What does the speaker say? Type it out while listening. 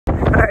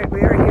Alright,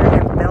 we are here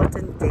at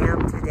Belton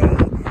Damn today,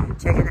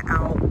 checking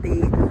out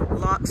the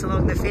locks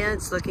along the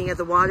fence, looking at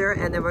the water,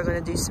 and then we're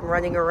going to do some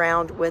running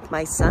around with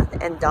my son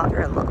and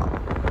daughter-in-law.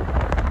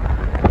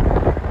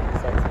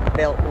 So it's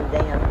Belton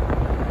Damn.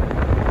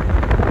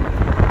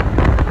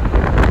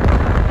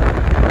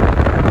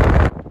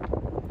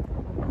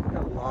 The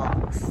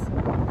locks.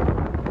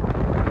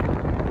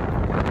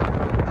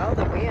 Oh,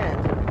 the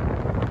wind.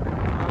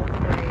 All the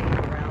way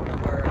around the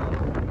world.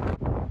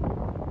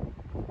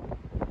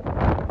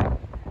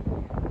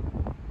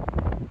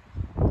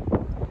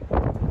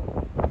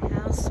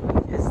 How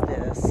sweet is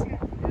this?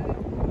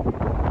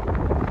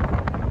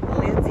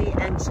 Lindsay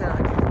and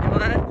Chuck.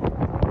 What?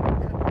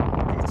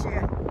 Did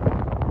you?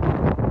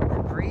 The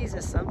breeze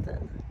is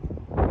something.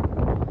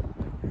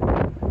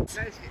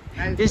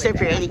 You're so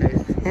pretty.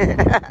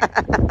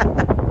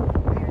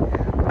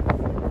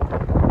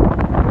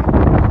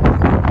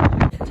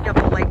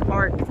 Temple Lake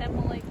Park.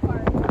 Temple Lake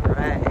Park. All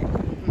right.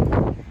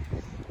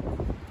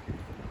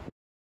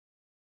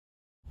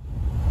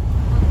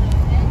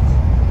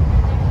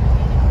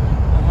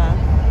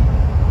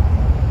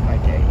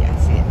 Right there, yeah, I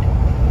see it.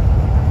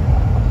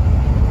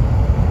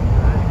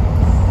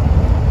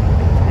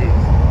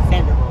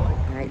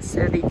 All right, so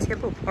the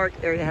Temple Park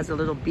area has a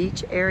little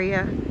beach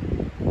area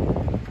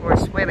for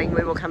swimming.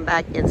 We will come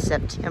back in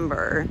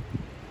September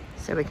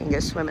so we can go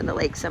swim in the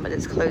lake. Some of it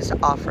is closed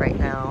off right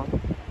now.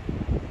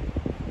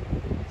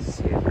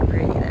 Super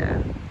pretty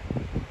though.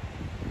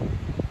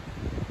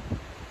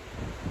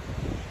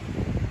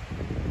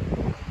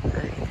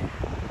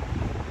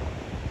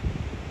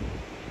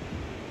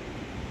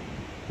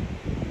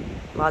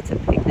 Lots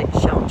of picnic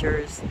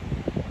shelters.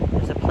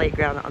 There's a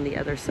playground on the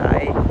other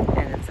side,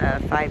 and it's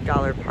a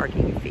 $5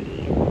 parking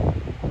fee.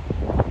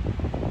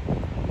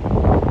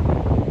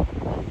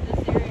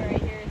 This area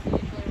right here is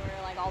usually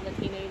where like all the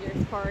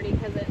teenagers party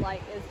because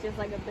it's just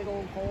like a big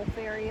old golf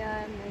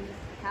area and they're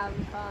just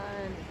having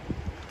fun.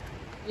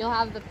 You'll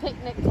have the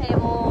picnic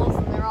tables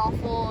and they're all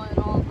full and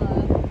all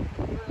the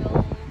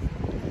grills.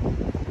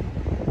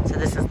 So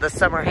this is the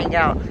summer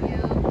hangout.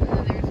 Yeah, and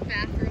then there's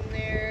bathroom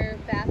there,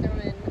 bathroom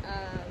and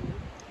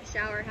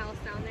shower house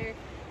down there.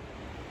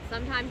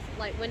 Sometimes,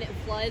 like when it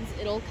floods,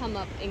 it'll come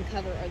up and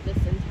cover this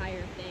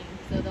entire thing.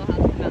 So they'll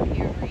have to come out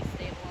here and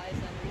re-stabilize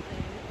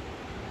everything.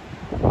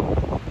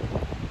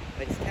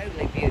 But it's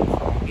totally beautiful.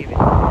 I'll give it to you.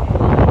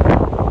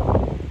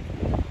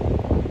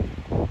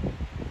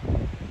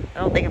 I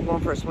don't think I'm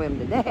going for a swim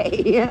today.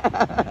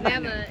 They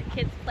have a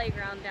kids'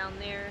 playground down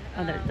there.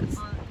 Oh, there it is.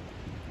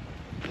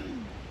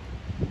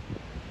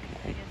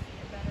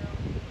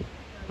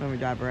 When we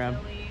drive around.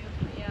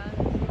 Yeah,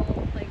 there's a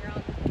little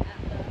playground at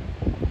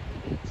the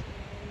beach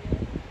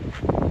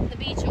area. The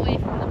beach away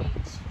from the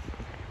beach.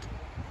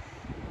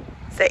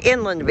 It's an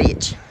inland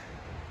beach.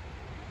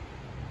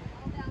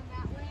 All down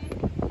that way,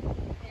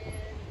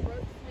 and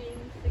rope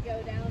swings to go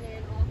down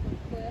in off of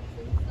cliffs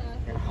and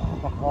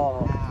stuff.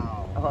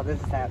 Oh, this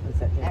is happening in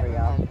September,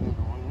 y'all.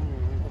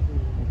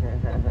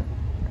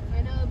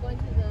 I know a bunch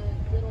of the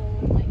little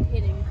like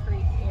hidden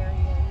creek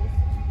areas.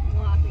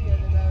 We'll have to go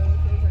to those.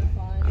 Those are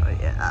fun. Oh,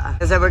 yeah.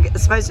 So we're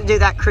supposed to do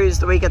that cruise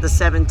the week of the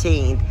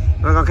 17th.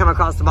 We're going to come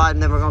across the bottom,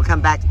 then we're going to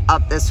come back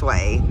up this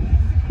way.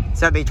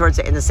 So it'll be towards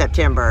the end of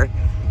September.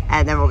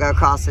 And then we'll go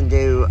across and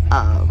do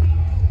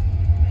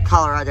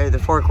Colorado, the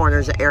Four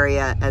Corners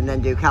area, and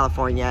then do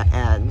California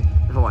and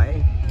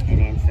Hawaii.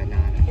 And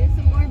Ensenada. Here's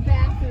some more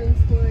bathrooms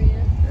for you.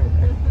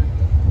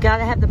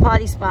 Gotta have the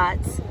potty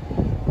spots.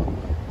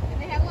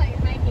 And they have like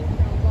hiking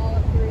trails all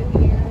up through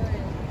here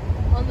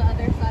and on the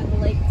other side of the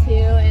lake too,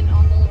 and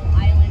on the little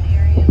island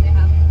area they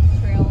have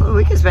trails. Well,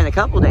 we could spend a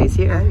couple days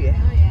here. Oh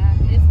yeah,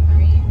 it's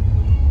great.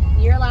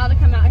 You're allowed to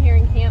come out here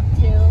and camp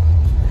too.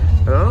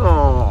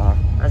 Oh,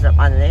 that's up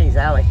on the Nanny's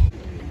alley.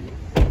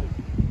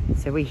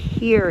 So we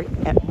here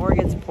at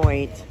Morgan's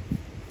Point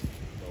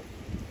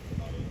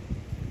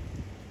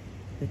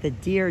that the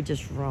deer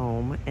just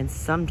roam, and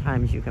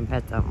sometimes you can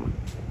pet them.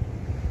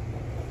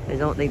 I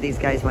don't think these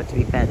guys want to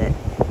be petted,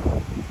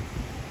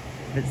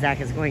 but Zach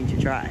is going to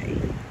try.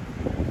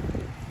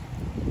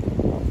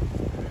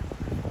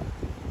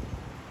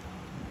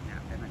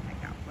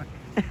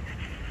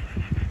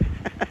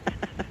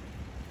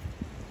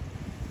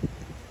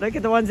 Look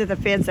at the ones at the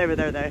fence over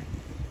there, though.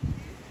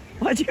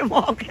 Watch him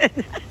walking.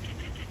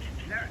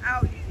 They're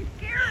out. You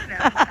scared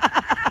them.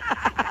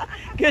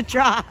 Good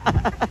try.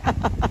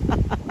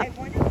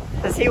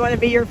 Does he want to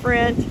be your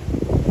friend?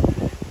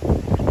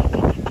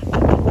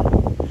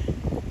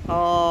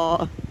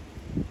 Oh,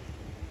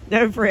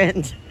 no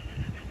friend.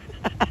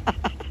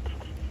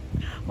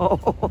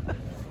 Oh.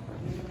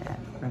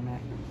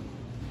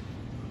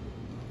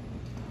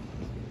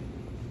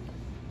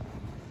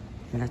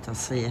 Let us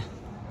see.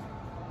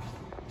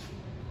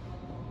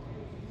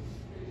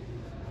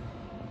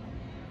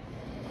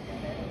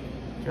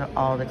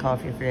 All the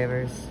coffee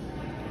flavors.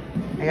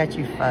 I got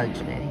you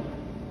fudge, Nanny.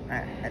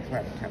 That's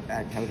what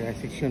I told her. I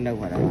said she'll know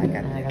what I like.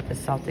 And I got the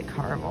salted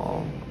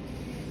caramel.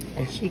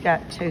 And she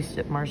got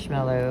toasted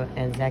marshmallow,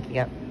 and Zachy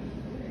got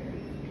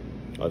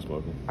Ice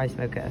mocha. ice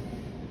mocha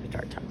with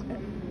dark chocolate.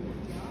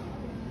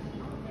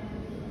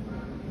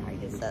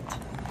 it?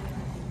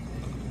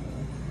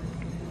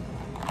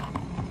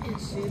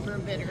 It's super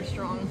bitter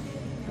strong.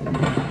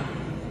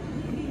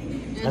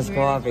 It's That's very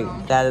coffee.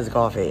 strong. That is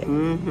coffee.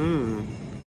 Mm-hmm.